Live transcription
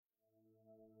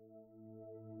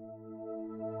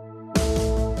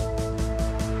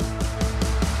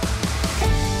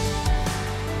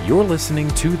You're listening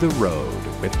to The Road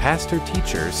with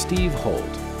pastor-teacher Steve Holt.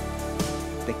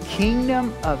 The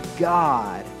kingdom of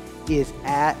God is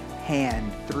at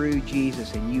hand through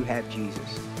Jesus, and you have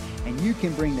Jesus. And you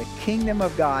can bring the kingdom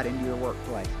of God into your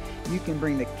workplace. You can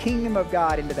bring the kingdom of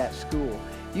God into that school.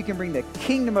 You can bring the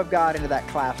kingdom of God into that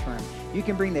classroom. You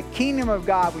can bring the kingdom of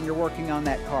God when you're working on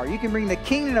that car. You can bring the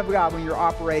kingdom of God when you're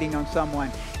operating on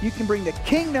someone. You can bring the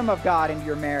kingdom of God into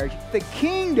your marriage. The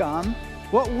kingdom,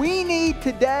 what we need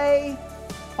today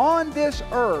on this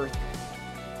earth,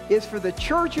 is for the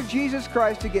Church of Jesus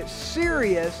Christ to get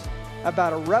serious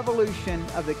about a revolution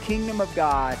of the kingdom of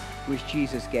God which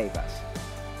Jesus gave us.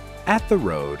 At The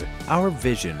Road, our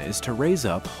vision is to raise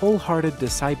up wholehearted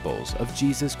disciples of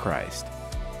Jesus Christ.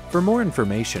 For more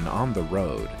information on The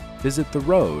Road, visit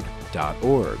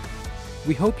theroad.org.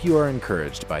 We hope you are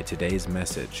encouraged by today's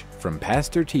message from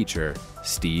pastor-teacher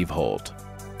Steve Holt.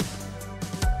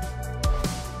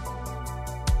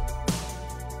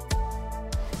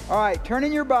 All right, turn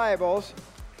in your Bibles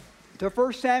to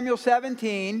 1 Samuel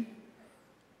 17.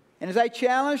 And as I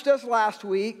challenged us last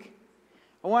week,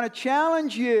 I want to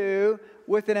challenge you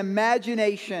with an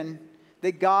imagination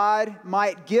that God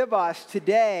might give us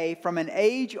today from an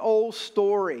age-old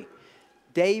story,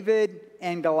 David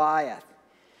and Goliath.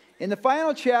 In the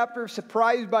final chapter of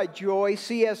Surprised by Joy,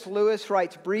 C.S. Lewis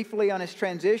writes briefly on his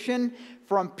transition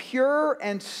from pure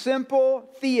and simple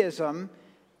theism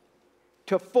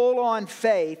to full-on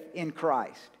faith in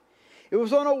Christ. It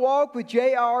was on a walk with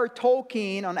J.R.R.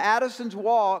 Tolkien on Addison's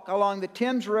Walk along the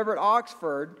Thames River at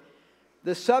Oxford.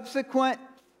 The subsequent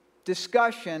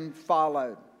discussion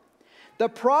followed. The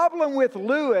problem with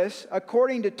Lewis,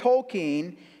 according to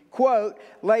Tolkien, quote,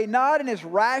 lay not in his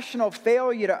rational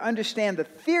failure to understand the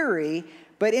theory,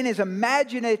 but in his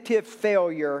imaginative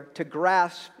failure to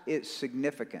grasp its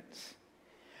significance.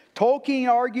 Tolkien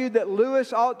argued that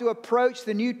Lewis ought to approach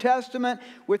the New Testament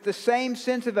with the same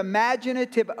sense of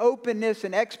imaginative openness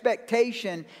and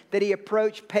expectation that he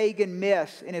approached pagan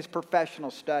myths in his professional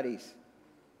studies.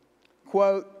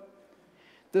 Quote,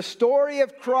 the story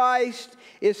of Christ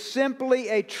is simply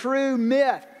a true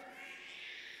myth.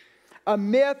 A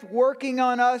myth working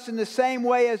on us in the same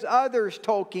way as others,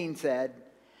 Tolkien said.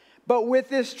 But with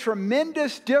this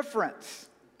tremendous difference,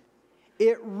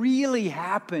 it really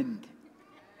happened.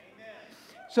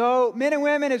 So, men and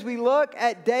women, as we look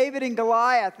at David and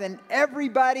Goliath, and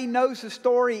everybody knows the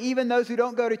story, even those who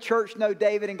don't go to church know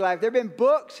David and Goliath. There have been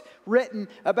books written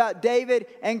about David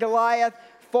and Goliath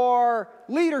for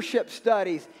leadership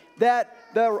studies that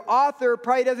the author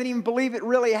probably doesn't even believe it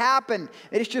really happened.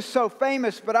 It's just so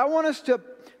famous. But I want us to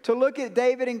look at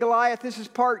David and Goliath. This is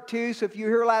part 2, so if you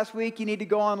were here last week, you need to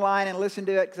go online and listen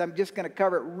to it because I'm just going to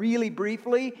cover it really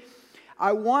briefly.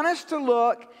 I want us to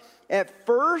look at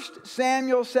 1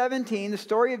 Samuel 17, the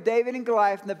story of David and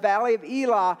Goliath in the Valley of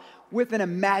Elah, with an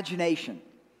imagination.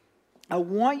 I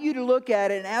want you to look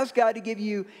at it and ask God to give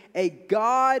you a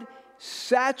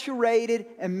God-saturated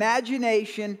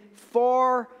imagination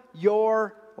for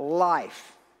your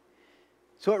life.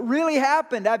 So it really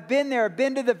happened. I've been there. I've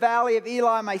been to the Valley of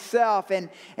Elah myself. And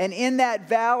in that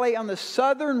valley on the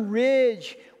southern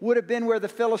ridge would have been where the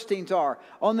Philistines are.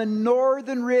 On the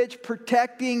northern ridge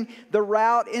protecting the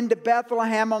route into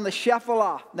Bethlehem on the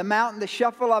Shephelah, the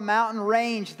Shephelah mountain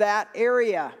range, that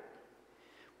area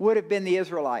would have been the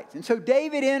Israelites. And so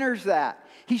David enters that.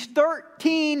 He's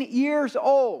 13 years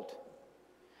old.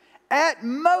 At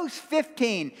most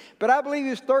 15, but I believe he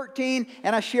was 13,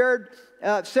 and I shared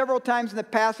several times in the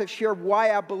past, I've shared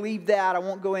why I believe that. I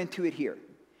won't go into it here.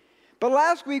 But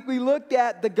last week we looked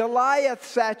at the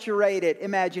Goliath-saturated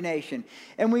imagination,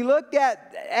 and we looked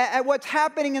at what's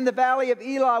happening in the Valley of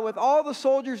Elah with all the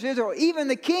soldiers of Israel. Even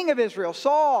the king of Israel,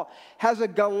 Saul, has a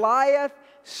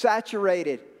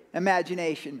Goliath-saturated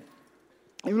imagination.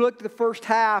 And we looked at the first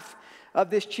half of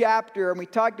this chapter, and we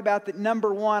talked about that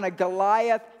number 1, a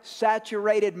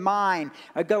Goliath-saturated mind,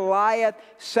 a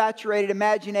Goliath-saturated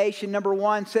imagination. Number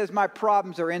 1 says, my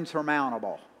problems are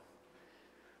insurmountable.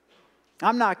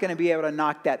 I'm not going to be able to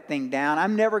knock that thing down.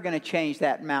 I'm never going to change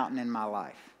that mountain in my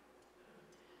life.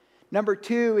 Number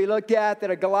 2, we looked at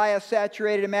that a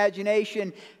Goliath-saturated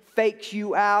imagination fakes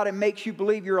you out and makes you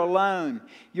believe you're alone.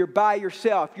 You're by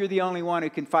yourself. You're the only one who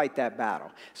can fight that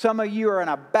battle. Some of you are in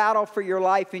a battle for your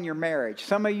life in your marriage.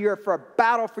 Some of you are for a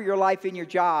battle for your life in your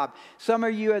job. Some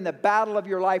of you are in the battle of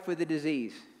your life with a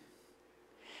disease.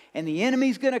 And the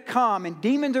enemy's going to come, and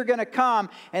demons are going to come,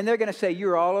 and they're going to say,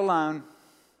 you're all alone.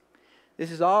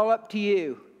 This is all up to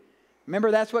you. Remember,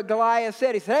 that's what Goliath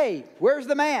said. He said, hey, where's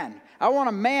the man? I want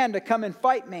a man to come and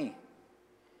fight me.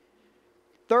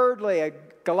 Thirdly, a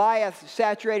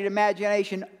Goliath-saturated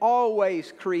imagination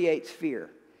always creates fear.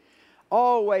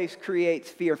 always creates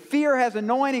fear. Fear has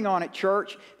anointing on it,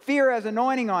 church. Fear has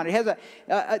anointing on it. It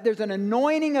has there's an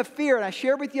anointing of fear. And I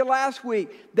shared with you last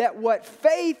week that what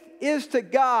faith is to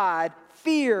God,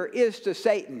 fear is to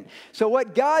Satan. So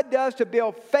what God does to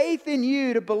build faith in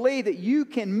you to believe that you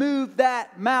can move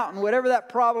that mountain, whatever that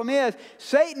problem is,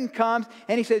 Satan comes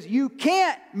and he says, you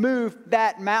can't move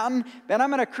that mountain, but I'm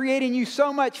going to create in you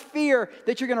so much fear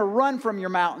that you're going to run from your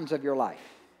mountains of your life.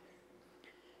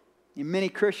 And many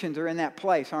Christians are in that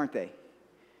place, aren't they?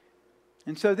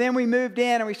 And so then we moved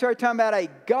in and we started talking about a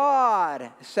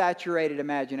God-saturated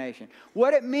imagination.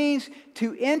 What it means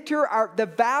to enter the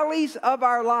valleys of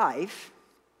our life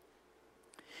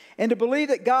and to believe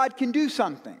that God can do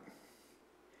something.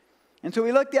 And so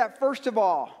we looked at, first of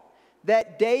all,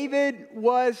 that David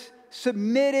was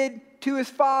submitted to his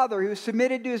father. He was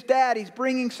submitted to his dad. He's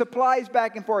bringing supplies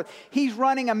back and forth. He's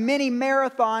running a mini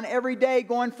marathon every day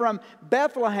going from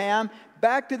Bethlehem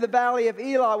back to the valley of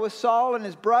Elah with Saul and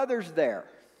his brothers there.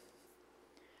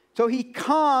 So he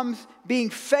comes being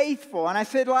faithful. And I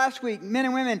said last week, men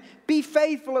and women, be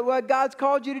faithful at what God's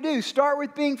called you to do. Start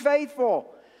with being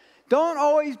faithful. Don't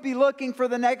always be looking for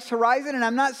the next horizon. And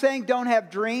I'm not saying don't have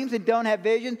dreams and don't have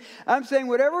vision. I'm saying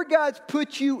whatever God's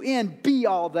put you in, be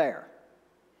all there.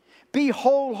 Be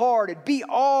wholehearted. Be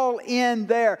all in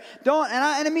there. And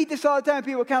I meet this all the time.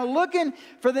 People are kind of looking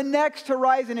for the next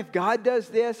horizon. If God does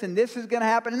this and this is going to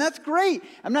happen. And that's great.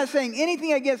 I'm not saying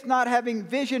anything against not having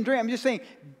vision, dream. I'm just saying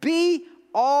be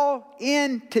all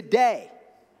in today.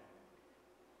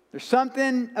 There's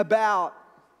something about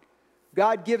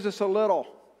God gives us a little.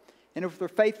 And if we're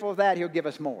faithful with that, He'll give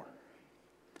us more.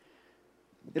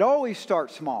 It always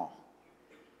starts small.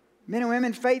 Men and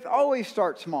women, faith always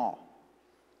starts small.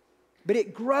 But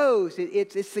it grows.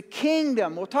 It's the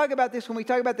kingdom. We'll talk about this when we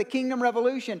talk about the kingdom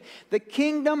revolution. The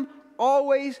kingdom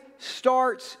always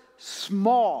starts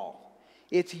small.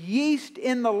 It's yeast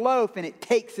in the loaf and it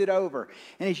takes it over.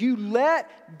 And as you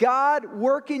let God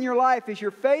work in your life, as you're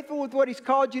faithful with what He's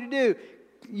called you to do,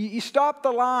 you stop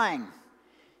the lying.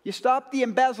 You stop the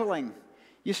embezzling.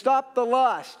 You stop the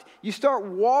lust. You start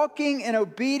walking in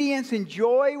obedience and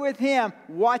joy with Him.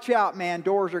 Watch out, man.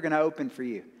 Doors are going to open for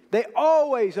you. They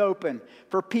always open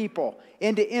for people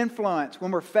into influence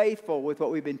when we're faithful with what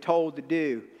we've been told to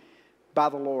do by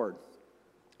the Lord.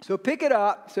 So pick it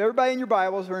up. So everybody in your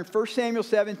Bibles, we're in 1 Samuel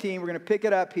 17. We're going to pick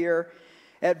it up here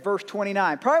at verse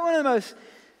 29. Probably one of the most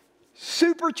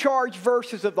supercharged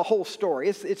verses of the whole story.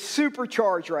 It's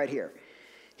supercharged right here.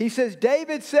 He says,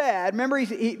 David said,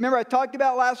 remember I talked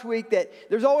about last week that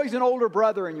there's always an older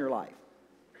brother in your life.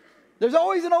 There's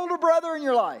always an older brother in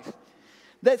your life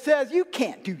that says, you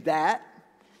can't do that.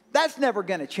 That's never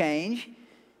going to change.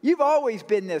 You've always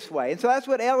been this way. And so that's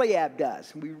what Eliab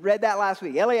does. We read that last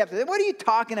week. Eliab said, what are you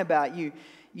talking about, you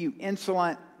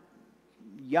insolent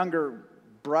younger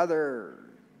brother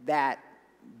that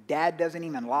dad doesn't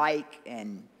even like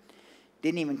and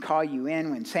didn't even call you in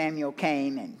when Samuel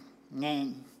came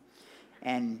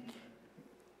and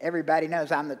everybody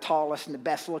knows I'm the tallest and the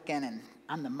best looking and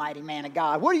I'm the mighty man of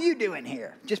God. What are you doing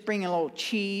here? Just bringing a little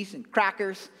cheese and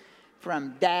crackers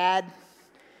from Dad,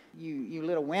 you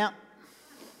little wimp.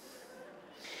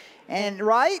 And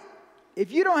right,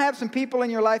 if you don't have some people in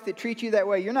your life that treat you that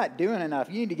way, you're not doing enough.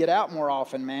 You need to get out more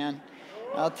often, man.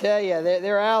 I'll tell you,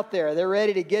 they're out there. They're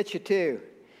ready to get you too.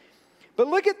 But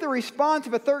look at the response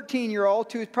of a 13-year-old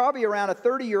to probably around a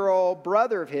 30-year-old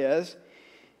brother of his.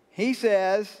 He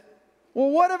says,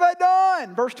 well, what have I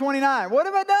done? Verse 29, what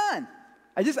have I done?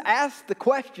 I just asked the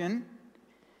question,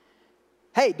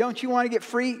 hey, don't you want to get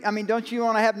free? Don't you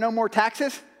want to have no more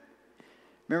taxes?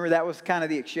 Remember that was kind of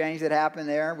the exchange that happened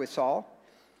there with Saul.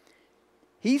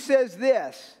 He says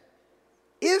this,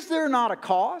 is there not a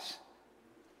cause?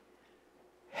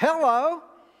 Hello,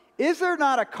 is there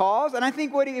not a cause? And I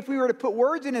think if we were to put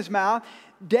words in his mouth,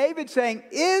 David's saying,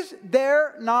 is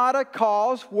there not a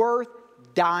cause worth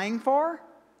dying for?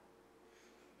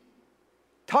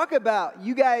 Talk about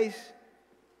you guys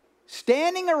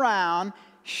standing around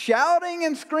shouting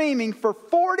and screaming for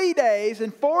 40 days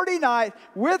and 40 nights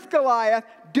with Goliath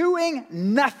doing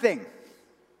nothing.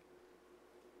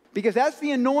 Because that's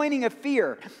the anointing of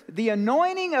fear. The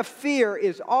anointing of fear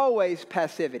is always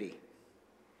passivity.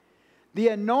 The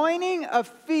anointing of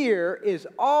fear is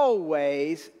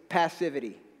always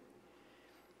passivity.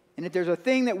 And if there's a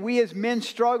thing that we as men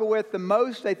struggle with the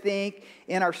most, I think,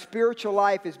 in our spiritual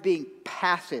life is being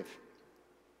passive.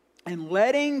 And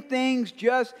letting things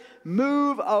just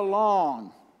move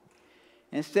along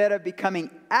instead of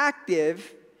becoming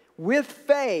active with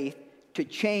faith to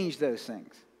change those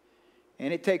things.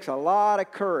 And it takes a lot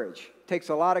of courage. It takes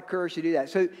a lot of courage to do that.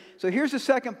 So here's the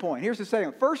second point.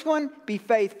 First one, be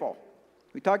faithful.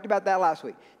 We talked about that last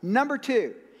week. Number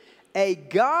 2, a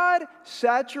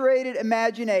God-saturated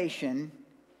imagination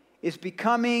is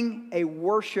becoming a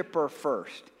worshiper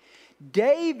first.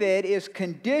 David is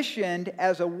conditioned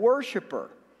as a worshiper.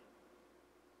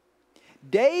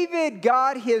 David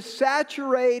got his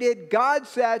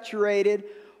God-saturated,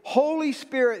 Holy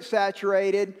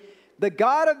Spirit-saturated, the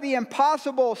God of the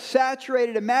impossible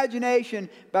saturated imagination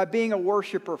by being a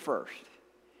worshiper first.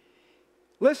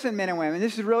 Listen, men and women,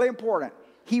 this is really important.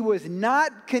 He was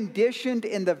not conditioned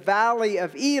in the valley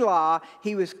of Elah.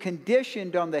 He was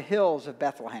conditioned on the hills of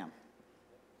Bethlehem.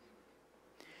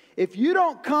 If you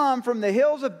don't come from the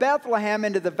hills of Bethlehem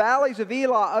into the valleys of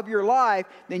Elah of your life,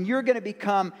 then you're going to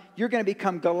become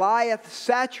Goliath,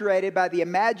 saturated by the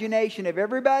imagination of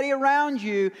everybody around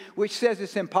you, which says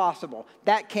it's impossible.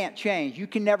 That can't change. You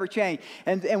can never change.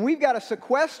 And we've got to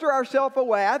sequester ourselves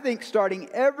away, I think, starting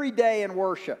every day in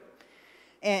worship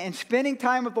and spending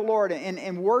time with the Lord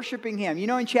and worshiping Him. You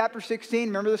know, in chapter 16,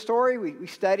 remember the story? We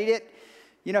studied it,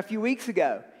 a few weeks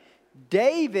ago.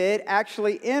 David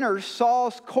actually enters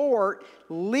Saul's court,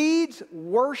 leads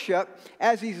worship.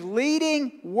 As he's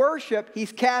leading worship,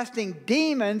 he's casting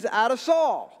demons out of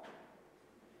Saul.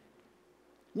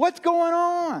 What's going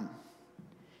on?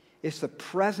 It's the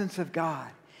presence of God.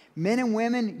 Men and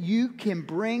women, you can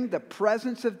bring the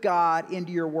presence of God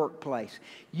into your workplace.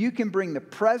 You can bring the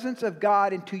presence of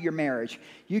God into your marriage.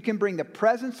 You can bring the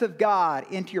presence of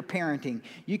God into your parenting.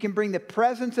 You can bring the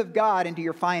presence of God into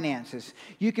your finances.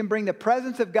 You can bring the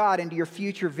presence of God into your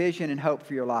future vision and hope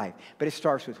for your life. But it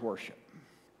starts with worship.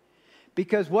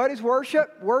 Because what is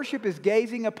worship? Worship is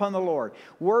gazing upon the Lord.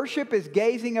 Worship is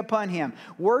gazing upon Him.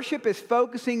 Worship is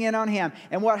focusing in on Him.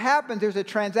 And what happens, there's a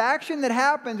transaction that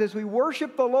happens as we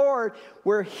worship the Lord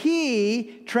where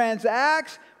He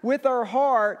transacts with our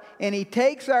heart and He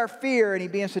takes our fear and He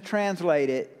begins to translate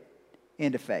it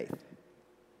into faith.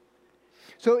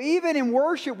 So even in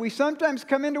worship, we sometimes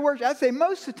come into worship. I'd say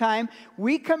most of the time,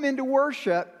 we come into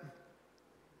worship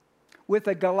with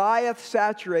a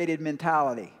Goliath-saturated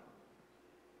mentality.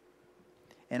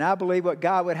 And I believe what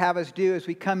God would have us do as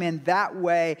we come in that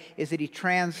way is that He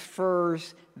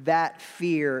transfers that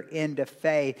fear into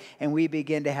faith. And we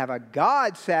begin to have a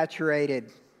God-saturated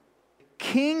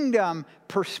kingdom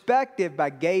perspective by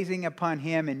gazing upon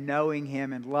Him and knowing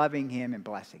Him and loving Him and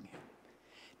blessing Him.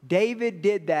 David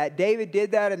did that. David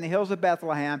did that in the hills of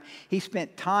Bethlehem. He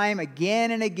spent time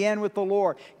again and again with the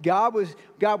Lord. God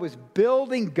was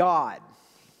building God.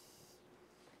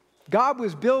 God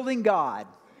was building God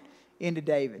into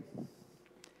David.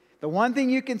 The one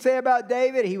thing you can say about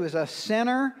David, he was a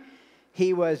sinner.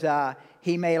 He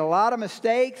made a lot of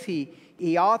mistakes. He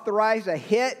authorized a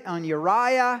hit on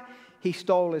Uriah. He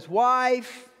stole his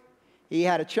wife. He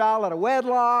had a child out of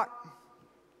wedlock.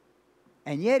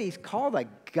 And yet he's called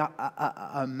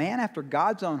a man after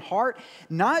God's own heart,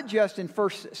 not just in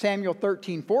 1 Samuel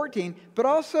 13:14, but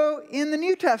also in the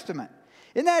New Testament.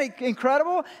 Isn't that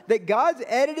incredible? That God's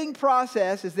editing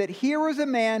process is that here was a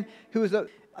man who was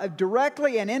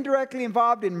directly and indirectly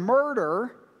involved in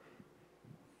murder,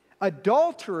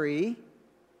 adultery,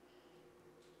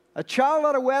 a child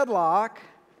out of wedlock.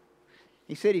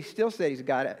 He still said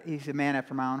he's a man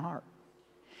after my own heart.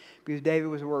 Because David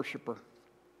was a worshiper.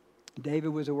 David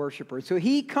was a worshiper. So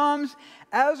he comes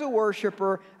as a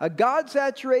worshiper, a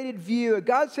God-saturated view, a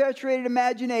God-saturated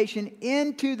imagination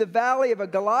into the valley of a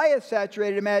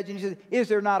Goliath-saturated imagination. Is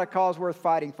there not a cause worth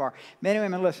fighting for? Men and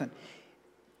women, listen.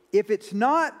 If it's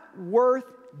not worth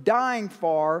dying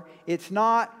for, it's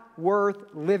not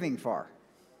worth living for.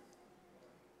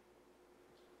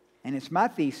 And it's my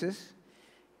thesis,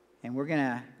 and we're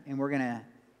gonna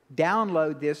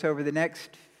download this over the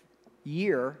next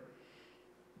year,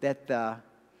 that the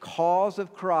cause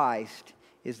of Christ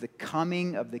is the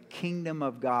coming of the kingdom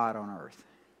of God on earth.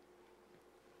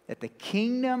 That the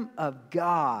kingdom of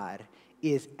God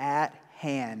is at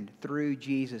hand through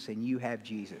Jesus, and you have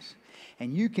Jesus.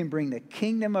 And you can bring the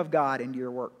kingdom of God into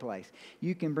your workplace.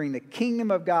 You can bring the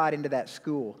kingdom of God into that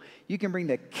school. You can bring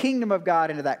the kingdom of God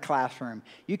into that classroom.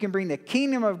 You can bring the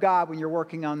kingdom of God when you're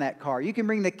working on that car. You can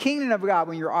bring the kingdom of God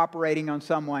when you're operating on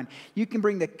someone. You can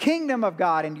bring the kingdom of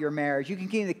God into your marriage. You can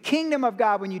bring the kingdom of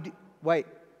God when you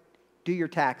do your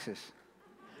taxes.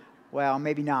 Well,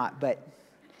 maybe not, but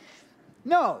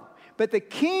no. But the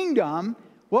kingdom,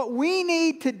 what we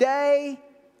need today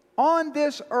on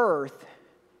this earth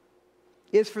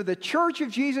is for the church of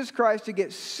Jesus Christ to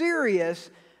get serious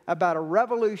about a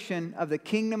revolution of the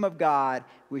kingdom of God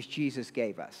which Jesus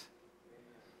gave us.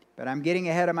 But I'm getting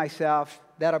ahead of myself.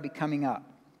 That'll be coming up.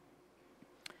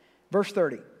 Verse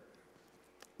 30.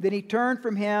 Then he turned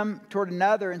from him toward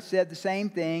another and said the same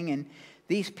thing, and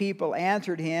these people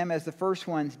answered him as the first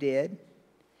ones did.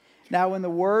 Now when the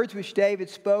words which David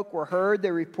spoke were heard,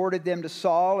 they reported them to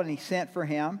Saul, and he sent for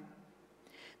him.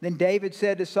 Then David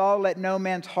said to Saul, "Let no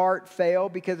man's heart fail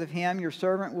because of him. Your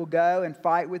servant will go and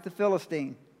fight with the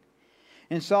Philistine."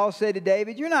 And Saul said to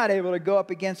David, "You're not able to go up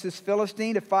against this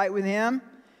Philistine to fight with him,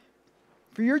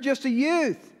 for you're just a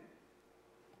youth,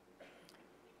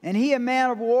 and he a man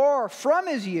of war from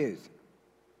his youth."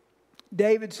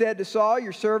 David said to Saul,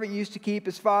 "Your servant used to keep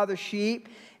his father's sheep,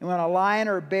 and when a lion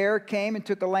or a bear came and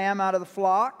took a lamb out of the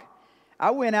flock,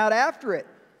 I went out after it,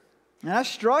 and I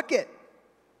struck it,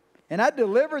 and I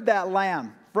delivered that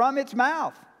lamb from its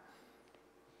mouth.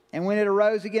 And when it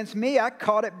arose against me, I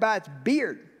caught it by its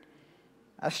beard.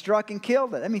 I struck and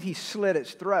killed it." That means he slit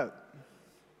its throat.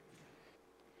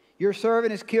 "Your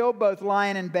servant has killed both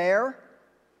lion and bear,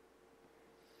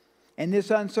 and this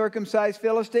uncircumcised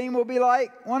Philistine will be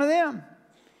like one of them,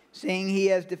 seeing he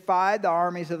has defied the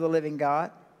armies of the living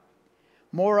God."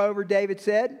 Moreover, David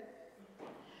said,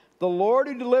 "The Lord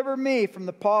who delivered me from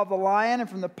the paw of the lion and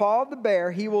from the paw of the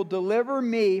bear, he will deliver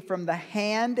me from the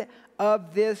hand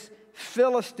of this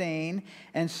Philistine."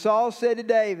 And Saul said to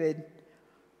David,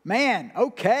 "Man,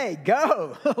 okay,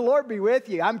 go. The Lord be with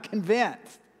you. I'm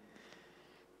convinced."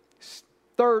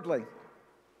 Thirdly,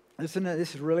 listen,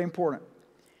 this is really important.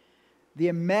 The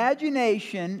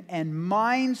imagination and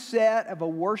mindset of a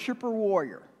worshiper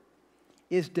warrior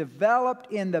is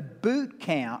developed in the boot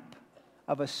camp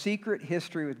of a secret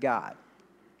history with God.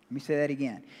 Let me say that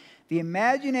again. The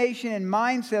imagination and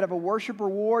mindset of a worshiper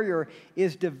warrior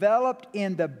is developed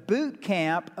in the boot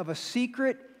camp of a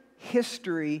secret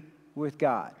history with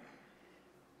God.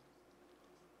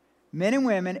 Men and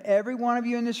women, every one of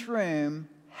you in this room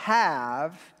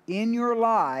have in your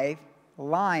life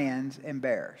lions and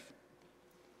bears.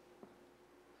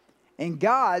 And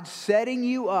God's setting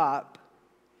you up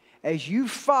as you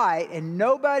fight, and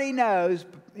nobody knows,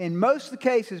 in most of the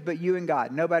cases, but you and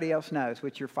God. Nobody else knows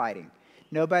what you're fighting.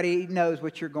 Nobody knows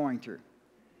what you're going through.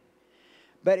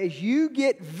 But as you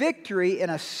get victory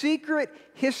in a secret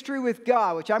history with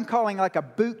God, which I'm calling like a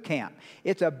boot camp.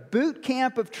 It's a boot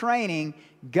camp of training.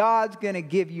 God's going to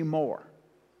give you more.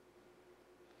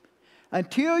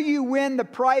 Until you win the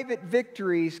private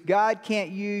victories, God can't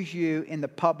use you in the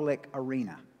public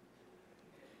arena.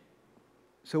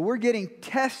 So we're getting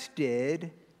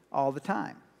tested all the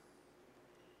time.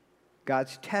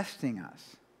 God's testing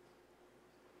us.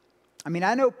 I mean,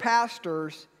 I know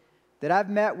pastors that I've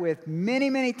met with many,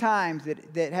 many times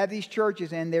that have these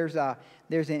churches, and there's an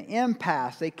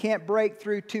impasse. They can't break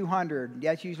through 200.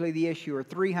 That's usually the issue, or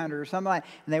 300 or something like that.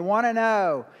 And they want to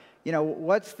know,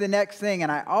 what's the next thing?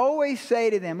 And I always say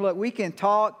to them, look, we can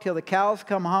talk till the cows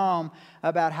come home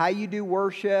about how you do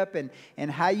worship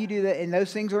and how you do that, and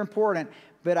those things are important.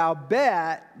 But I'll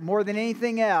bet, more than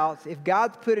anything else, if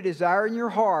God's put a desire in your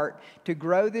heart to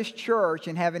grow this church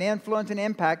and have an influence and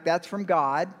impact, that's from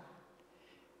God.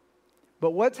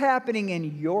 But what's happening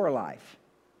in your life?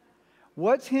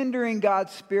 What's hindering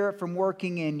God's Spirit from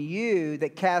working in you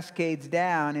that cascades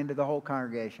down into the whole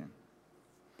congregation?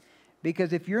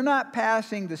 Because if you're not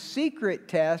passing the secret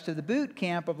test of the boot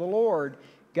camp of the Lord,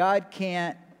 God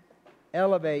can't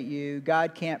elevate you.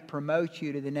 God can't promote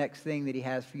you to the next thing that He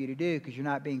has for you to do, because you're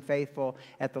not being faithful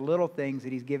at the little things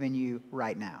that He's given you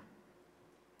right now.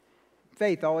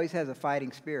 Faith always has a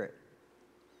fighting spirit.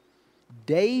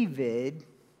 David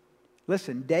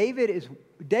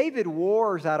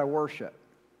wars out of worship.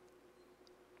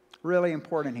 Really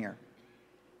important here.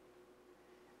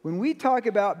 When we talk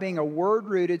about being a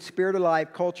word-rooted,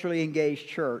 spirit-alive, culturally engaged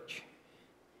church,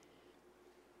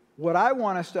 what I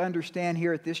want us to understand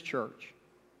here at this church,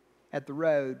 at the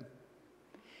Road,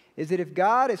 is that if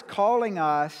God is calling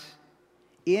us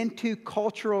into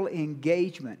cultural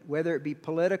engagement, whether it be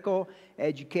political,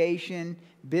 education,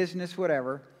 business,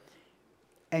 whatever,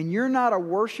 and you're not a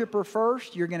worshiper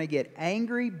first, you're going to get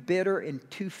angry, bitter, and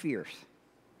too fierce.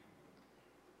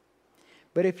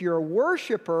 But if you're a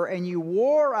worshiper and you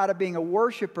war out of being a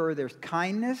worshiper, there's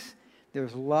kindness,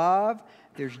 there's love,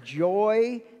 there's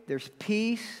joy, there's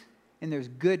peace, and there's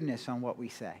goodness on what we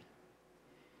say.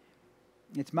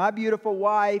 It's my beautiful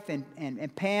wife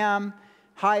and Pam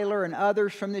Heiler and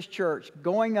others from this church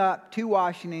going up to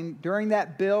Washington during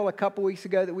that bill a couple weeks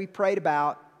ago that we prayed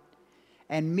about,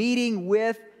 and meeting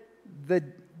with the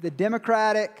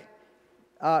Democratic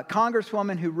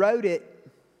congresswoman who wrote it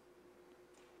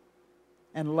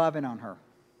and loving on her.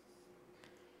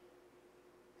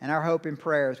 And our hope and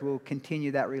prayer is we'll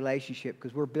continue that relationship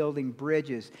because we're building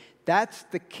bridges. That's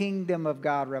the kingdom of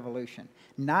God revolution.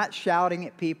 Not shouting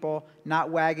at people,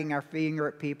 not wagging our finger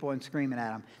at people and screaming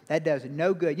at them. That does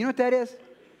no good. You know what that is?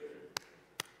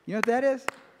 You know what that is?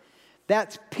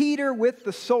 That's Peter with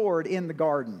the sword in the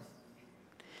garden.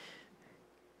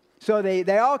 So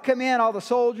they all come in, all the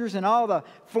soldiers and all the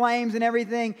flames and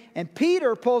everything, and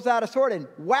Peter pulls out a sword and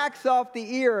whacks off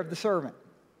the ear of the servant.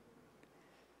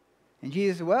 And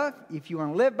Jesus said, well, if you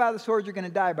want to live by the sword, you're going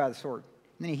to die by the sword.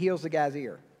 And then he heals the guy's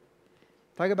ear.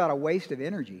 Talk about a waste of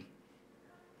energy.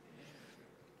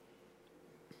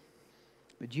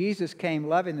 But Jesus came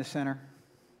loving the sinner.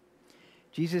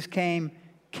 Jesus came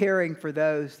caring for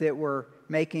those that were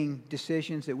making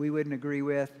decisions that we wouldn't agree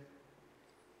with.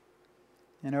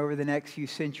 And over the next few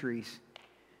centuries,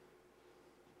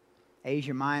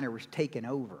 Asia Minor was taken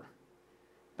over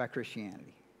by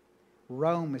Christianity.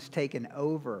 Rome was taken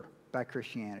over by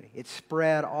Christianity. It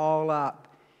spread all up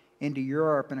into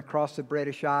Europe and across the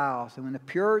British Isles. And when the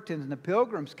Puritans and the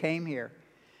Pilgrims came here,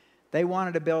 they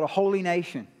wanted to build a holy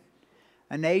nation.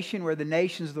 A nation where the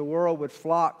nations of the world would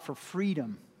flock for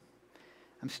freedom.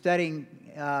 I'm studying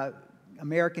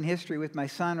American history with my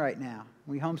son right now.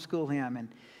 We homeschool him, and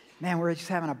man, we're just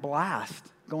having a blast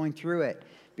going through it.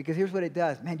 Because here's what it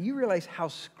does. Man, do you realize how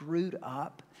screwed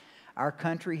up our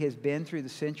country has been through the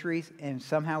centuries, and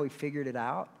somehow we figured it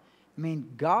out? I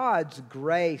mean, God's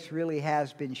grace really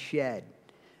has been shed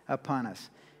upon us.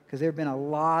 Because there have been a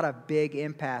lot of big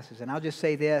impasses. And I'll just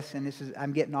say this, and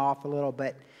I'm getting off a little,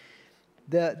 but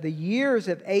the years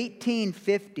of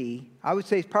 1850, I would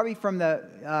say it's probably from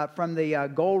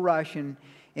the gold rush in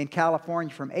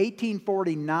California, from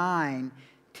 1849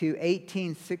 to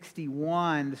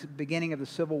 1861, the beginning of the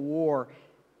Civil War,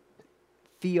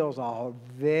 feels all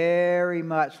very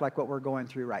much like what we're going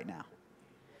through right now.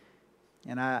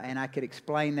 And I could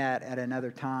explain that at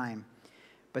another time.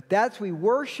 But we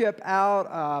worship out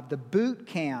of the boot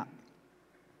camp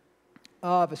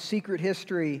of a secret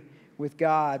history with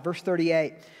God. Verse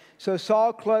 38. So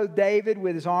Saul clothed David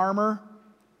with his armor,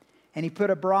 and he put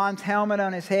a bronze helmet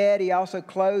on his head. He also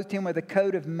clothed him with a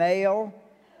coat of mail.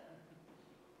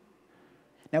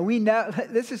 Now we know,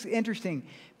 this is interesting,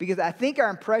 because I think our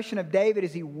impression of David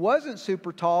is he wasn't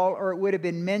super tall, or it would have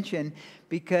been mentioned,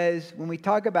 because when we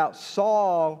talk about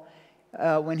Saul,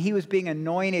 when he was being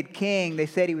anointed king, they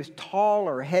said he was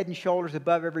taller, head and shoulders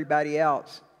above everybody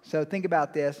else. So think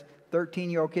about this.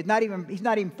 13-year-old kid, he's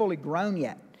not even fully grown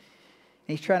yet.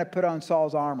 And he's trying to put on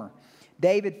Saul's armor.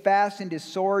 David fastened his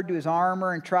sword to his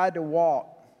armor and tried to walk.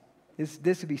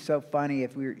 This would be so funny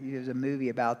if there was a movie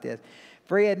about this.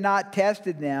 For he had not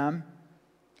tested them.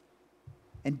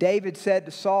 And David said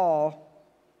to Saul,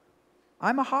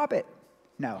 I'm a hobbit.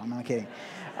 No, I'm not kidding.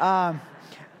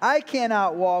 I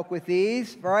cannot walk with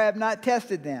these, for I have not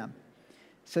tested them.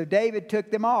 So David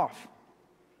took them off.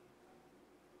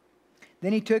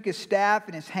 Then he took his staff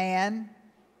in his hand.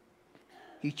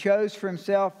 He chose for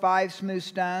himself 5 smooth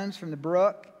stones from the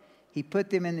brook. He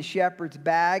put them in the shepherd's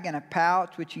bag and a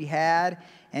pouch which he had,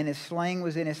 and his sling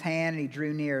was in his hand, and he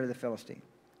drew near to the Philistine.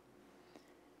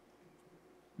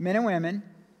 Men and women,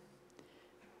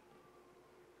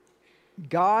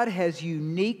 God has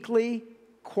uniquely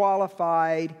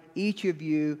qualified each of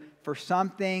you for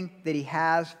something that he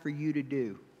has for you to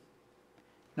do.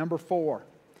 Number 4.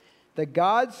 The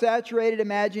God-saturated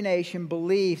imagination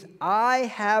believes I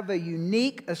have a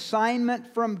unique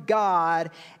assignment from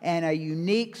God and a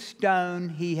unique stone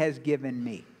he has given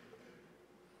me.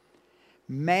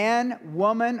 Man,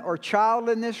 woman, or child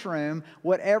in this room,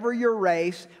 whatever your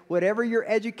race, whatever your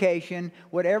education,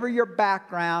 whatever your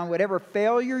background, whatever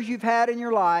failures you've had in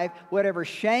your life, whatever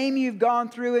shame you've gone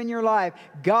through in your life,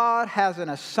 God has an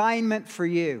assignment for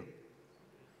you.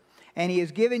 And he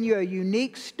has given you a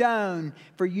unique stone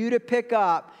for you to pick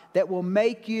up that will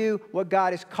make you what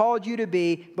God has called you to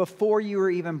be before you were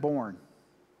even born.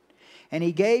 And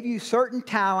he gave you certain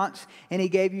talents, and he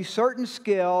gave you certain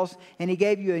skills, and he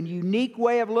gave you a unique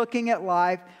way of looking at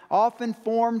life, often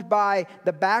formed by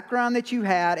the background that you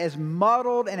had. As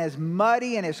muddled and as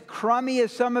muddy and as crummy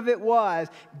as some of it was,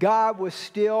 God was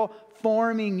still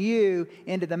forming you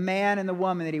into the man and the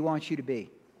woman that he wants you to be.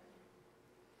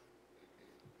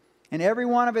 And every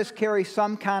one of us carries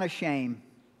some kind of shame.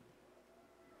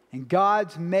 And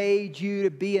God's made you to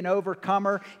be an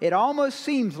overcomer. It almost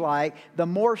seems like the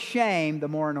more shame, the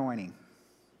more anointing.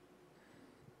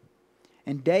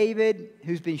 And David,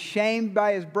 who's been shamed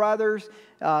by his brothers,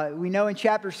 we know in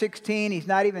chapter 16, he's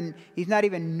not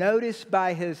even noticed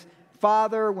by his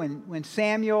father when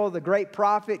Samuel, the great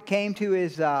prophet, came to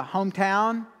his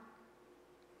hometown,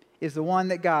 is the one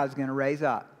that God's going to raise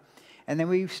up. And then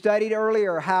we studied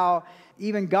earlier how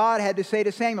even God had to say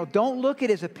to Samuel, don't look at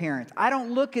his appearance. I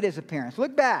don't look at his appearance.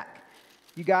 Look back.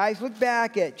 You guys, look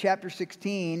back at chapter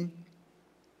 16,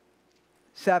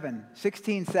 7.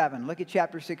 16:7. Look at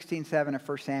chapter 16:7 of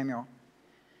 1 Samuel.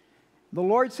 The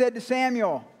Lord said to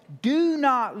Samuel, do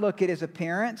not look at his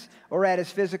appearance or at his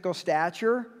physical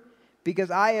stature, because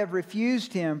I have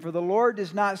refused him, for the Lord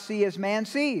does not see as man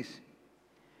sees.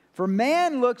 For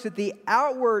man looks at the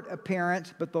outward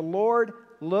appearance, but the Lord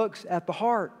looks at the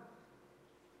heart.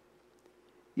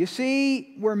 You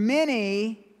see, where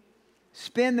many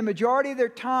spend the majority of their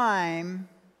time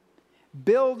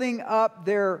building up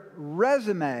their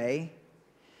resume,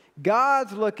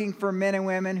 God's looking for men and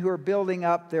women who are building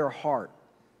up their heart.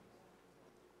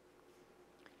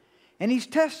 And He's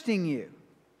testing you.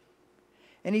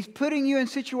 And He's putting you in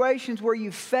situations where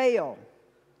you fail,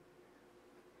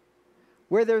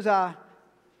 where there's a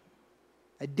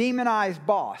demonized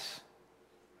boss.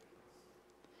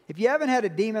 If you haven't had a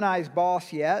demonized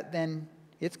boss yet, then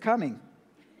it's coming.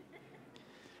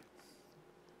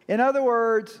 In other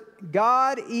words,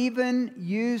 God even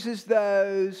uses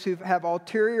those who have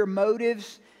ulterior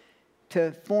motives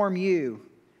to form you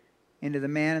into the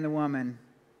man and the woman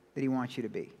that He wants you to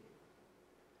be.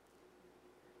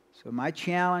 So my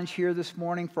challenge here this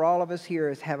morning for all of us here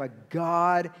is have a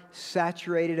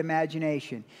God-saturated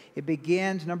imagination. It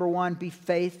begins, number one, be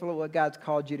faithful at what God's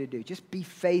called you to do. Just be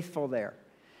faithful there.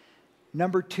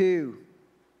 Number two,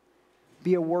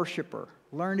 be a worshiper.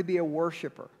 Learn to be a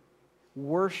worshiper.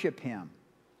 Worship Him.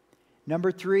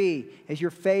 Number three, as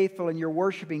you're faithful and you're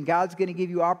worshiping, God's going to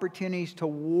give you opportunities to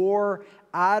war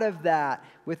out of that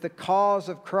with the cause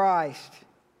of Christ.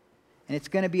 And it's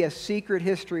going to be a secret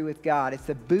history with God. It's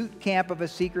the boot camp of a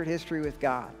secret history with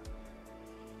God.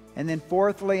 And then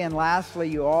fourthly and lastly,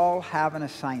 you all have an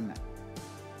assignment.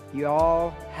 You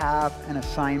all have an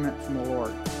assignment from the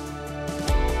Lord.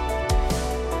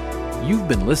 You've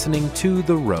been listening to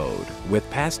The Road with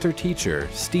pastor-teacher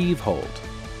Steve Holt.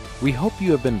 We hope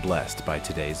you have been blessed by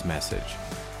today's message.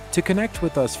 To connect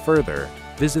with us further,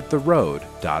 visit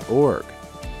theroad.org.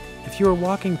 If you are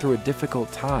walking through a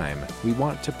difficult time, we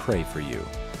want to pray for you.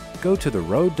 Go to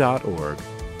theroad.org,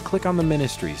 click on the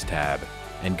Ministries tab,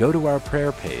 and go to our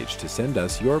prayer page to send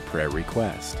us your prayer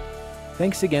request.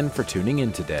 Thanks again for tuning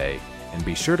in today, and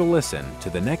be sure to listen to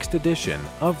the next edition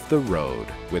of The Road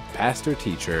with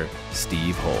pastor-teacher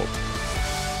Steve Holt.